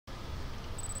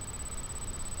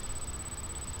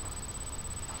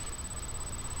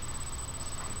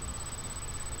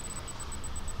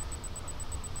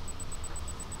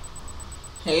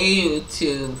Hey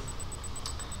YouTube.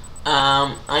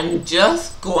 I'm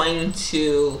just going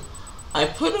to. I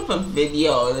put up a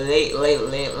video late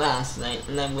last night,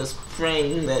 and I was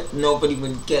praying that nobody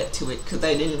would get to it because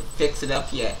I didn't fix it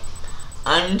up yet.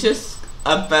 I'm just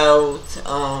about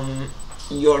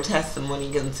your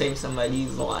testimony can save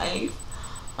somebody's life.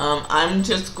 I'm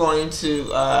just going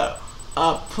to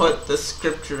put the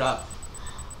scripture up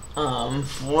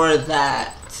for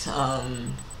that.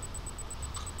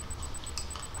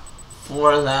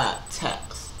 For that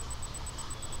text.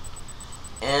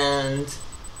 And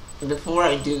before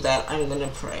I do that, I'm going to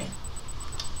pray.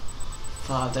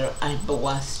 Father, I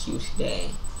bless you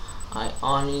today. I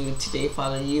honor you today,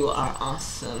 Father. You are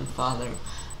awesome, Father.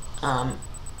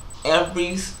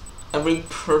 Every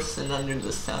person under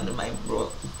the sound of my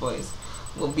voice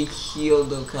will be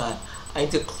healed, oh God. I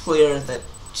declare that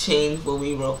chains will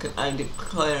be broken. I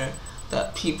declare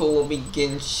that people will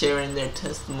begin sharing their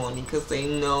testimony because they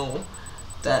know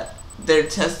that their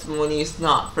testimony is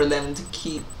not for them to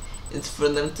keep. It's for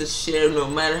them to share, no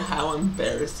matter how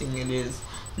embarrassing it is,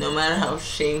 no matter how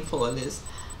shameful it is.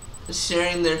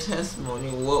 Sharing their testimony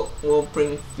will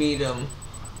bring freedom,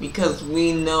 because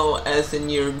we know, as in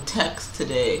your text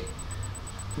today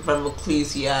from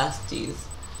Ecclesiastes,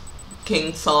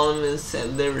 King Solomon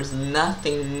said there is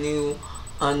nothing new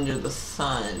under the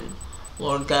sun.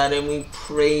 Lord God, and we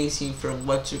praise you for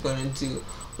what you're going to do.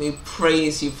 We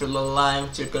praise you for the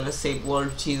lives you're going to save,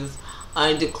 Lord Jesus.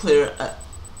 I declare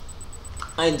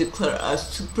a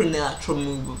supernatural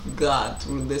move of God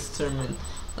through this sermon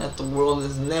that the world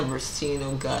has never seen,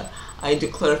 oh God. I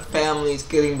declare families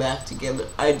getting back together.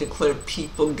 I declare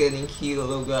people getting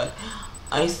healed, oh God.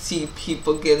 I see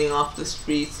people getting off the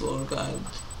streets, Lord God,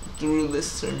 through this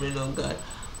sermon, oh God.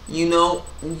 You know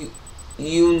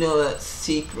that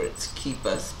secrets keep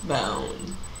us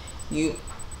bound.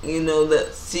 You know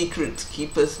that secrets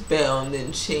keep us bound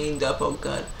and chained up, oh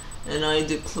God. And I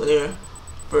declare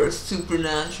for a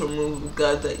supernatural move of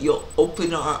God that you'll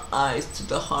open our eyes to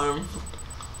the harmful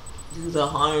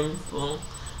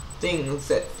things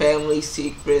that family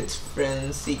secrets,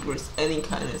 friends secrets, any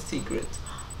kind of secrets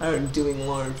are doing,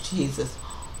 Lord Jesus.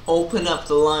 Open up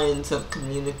the lines of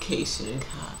communication,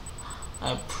 God.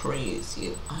 I praise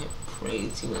you. I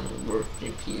praise you and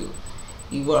worship you.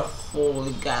 You are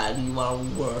holy, God. You are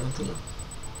worthy.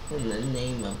 In the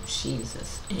name of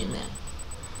Jesus. Amen.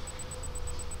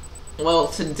 Well,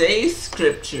 today's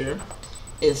scripture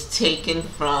is taken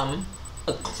from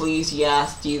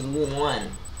Ecclesiastes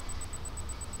 1.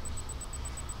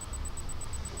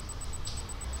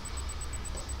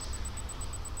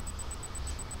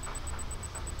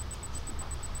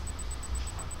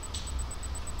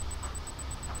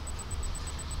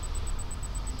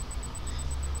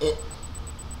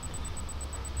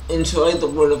 Enjoy the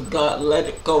word of God. Let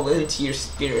it go into your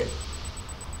spirit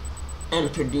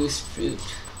and produce fruit.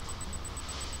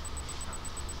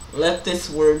 Let this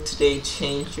word today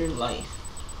change your life.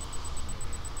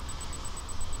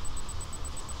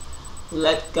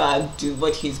 Let God do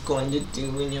what He's going to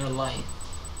do in your life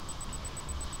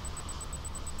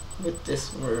with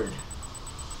this word.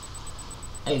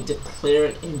 I declare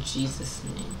it in Jesus'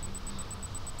 name.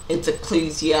 It's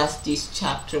Ecclesiastes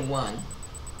chapter 1.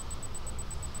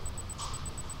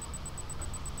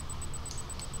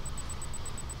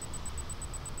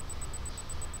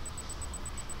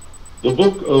 The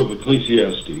book of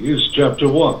Ecclesiastes, chapter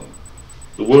 1.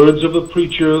 The words of the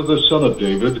preacher, the son of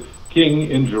David,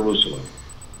 king in Jerusalem.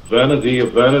 Vanity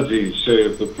of vanities,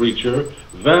 saith the preacher,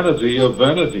 vanity of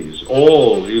vanities,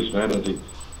 all is vanity.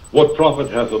 What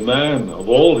profit hath a man of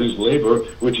all his labor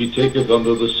which he taketh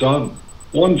under the sun?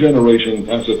 One generation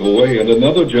passeth away, and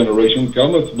another generation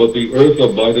cometh, but the earth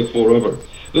abideth forever.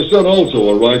 The sun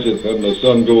also ariseth, and the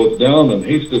sun goeth down, and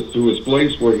hasteth to his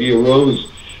place where he arose.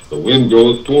 The wind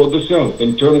goeth toward the south,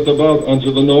 and turneth about unto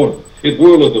the north. It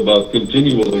whirleth about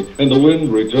continually, and the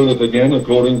wind returneth again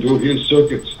according to his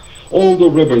circuits. All the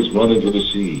rivers run into the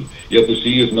sea, yet the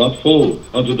sea is not full,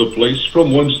 unto the place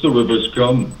from whence the rivers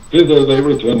come. Thither they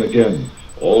return again.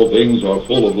 All things are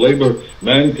full of labor,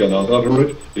 man cannot utter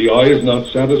it. The eye is not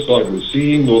satisfied with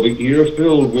seeing, nor the ear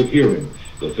filled with hearing.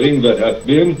 The thing that hath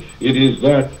been, it is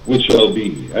that which shall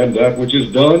be, and that which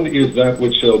is done is that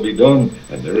which shall be done,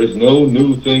 and there is no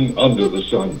new thing under the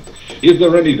sun. Is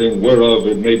there anything whereof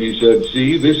it may be said,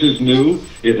 See, this is new?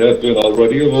 It hath been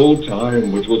already of old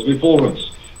time, which was before us.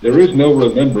 There is no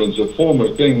remembrance of former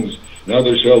things,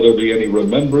 neither shall there be any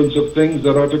remembrance of things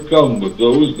that are to come with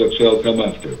those that shall come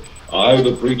after. I,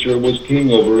 the preacher, was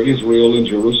king over Israel in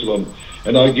Jerusalem.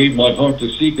 And I gave my heart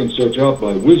to seek and search out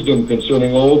by wisdom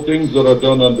concerning all things that are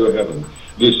done under heaven.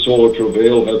 This sore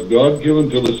travail hath God given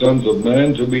to the sons of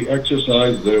man to be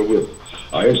exercised therewith.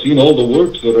 I have seen all the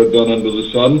works that are done under the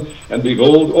sun, and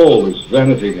behold, all is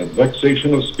vanity and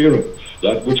vexation of spirit.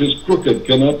 That which is crooked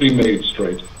cannot be made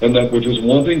straight, and that which is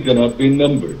wanting cannot be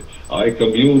numbered. I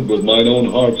communed with mine own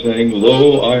heart, saying,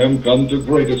 Lo, I am come to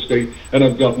great estate, and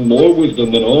have gotten more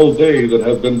wisdom than all they that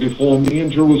have been before me in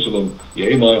Jerusalem.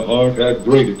 Yea, my heart had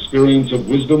great experience of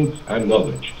wisdom and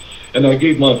knowledge. And I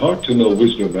gave my heart to know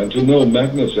wisdom, and to know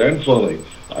madness and folly.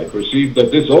 I perceived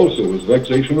that this also is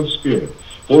vexation of spirit.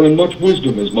 For in much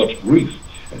wisdom is much grief,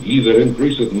 and he that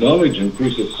increaseth knowledge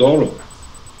increaseth sorrow.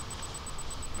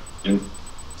 And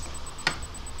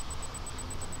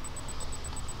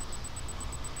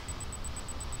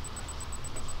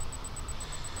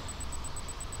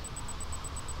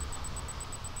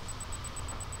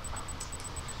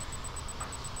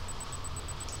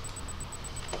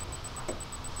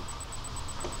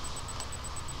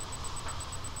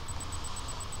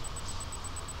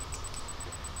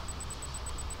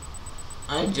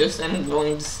I just am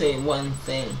going to say one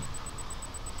thing.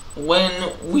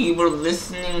 When we were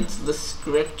listening to the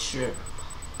scripture,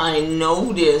 I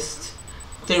noticed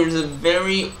there's a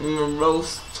very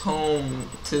morose tone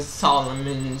to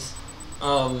Solomon's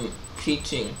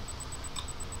preaching.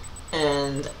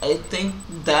 And I think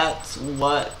that's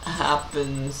what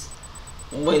happens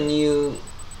when you,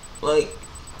 like,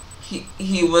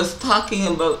 he was talking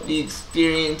about the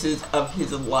experiences of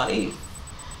his life.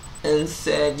 And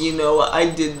said, you know, I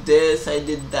did this, I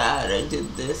did that, I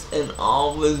did this, and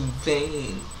all was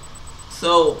vain.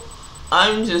 So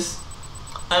I'm just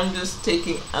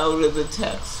taking out of the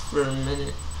text for a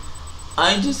minute.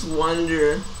 I just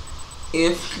wonder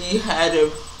if he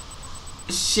had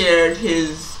shared he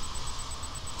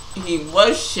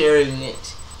was sharing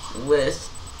it with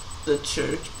the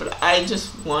church, but I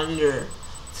just wonder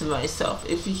to myself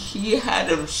if he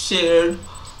had shared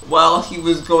while he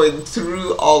was going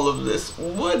through all of this,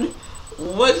 would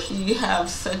he have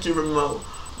such a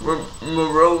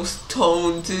morose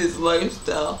tone to his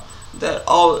lifestyle that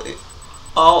all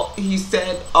he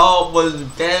said all was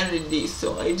vanity?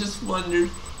 So I just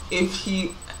wondered if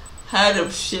he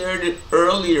had shared it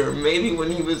earlier, maybe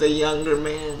when he was a younger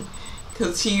man,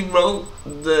 because he wrote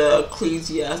the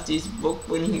Ecclesiastes book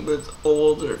when he was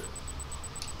older.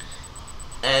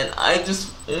 And I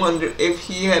just wonder if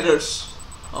he had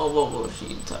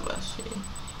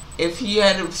if he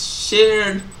had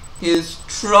shared his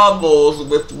troubles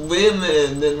with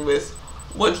women and with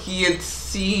what he had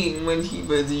seen when he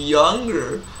was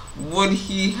younger, would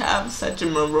he have such a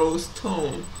morose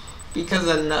tone? Because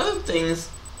another thing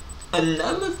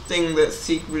that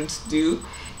secrets do,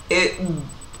 it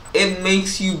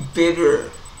makes you bitter.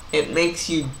 It makes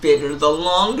you bitter. The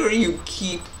longer you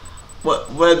keep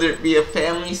whether it be a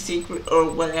family secret or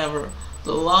whatever,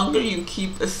 the longer you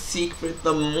keep a secret,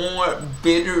 the more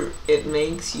bitter it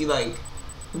makes you, like,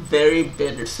 very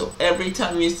bitter. So every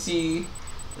time you see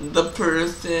the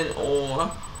person,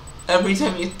 or every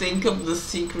time you think of the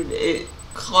secret, it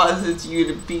causes you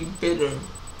to be bitter.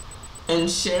 And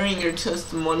sharing your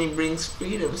testimony brings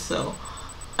freedom. So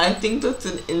I think that's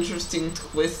an interesting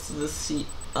twist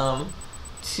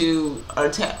to our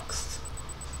text.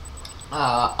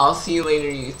 I'll see you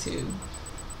later, YouTube.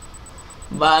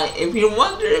 But if you're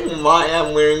wondering why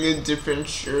I'm wearing a different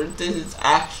shirt, this is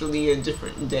actually a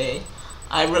different day.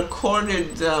 I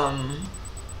recorded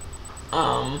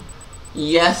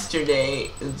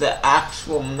yesterday the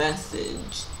actual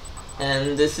message,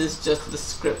 and this is just the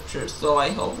scripture. So I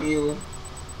hope you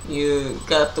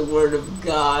got the word of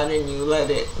God and you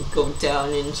let it go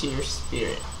down into your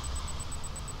spirit.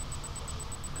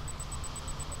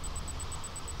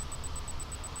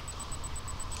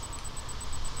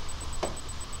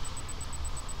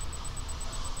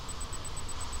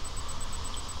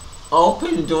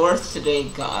 Open doors today,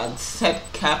 God.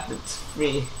 Set captives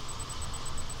free.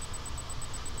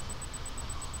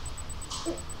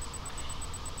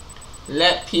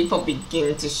 Let people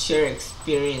begin to share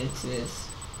experiences.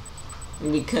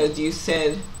 Because you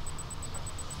said,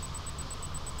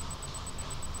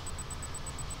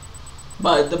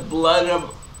 by the blood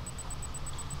of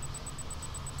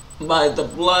the Lamb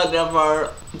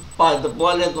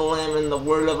and the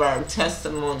word of our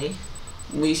testimony,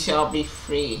 we shall be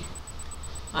free.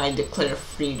 I declare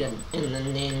freedom in the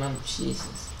name of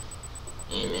Jesus.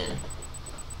 Amen.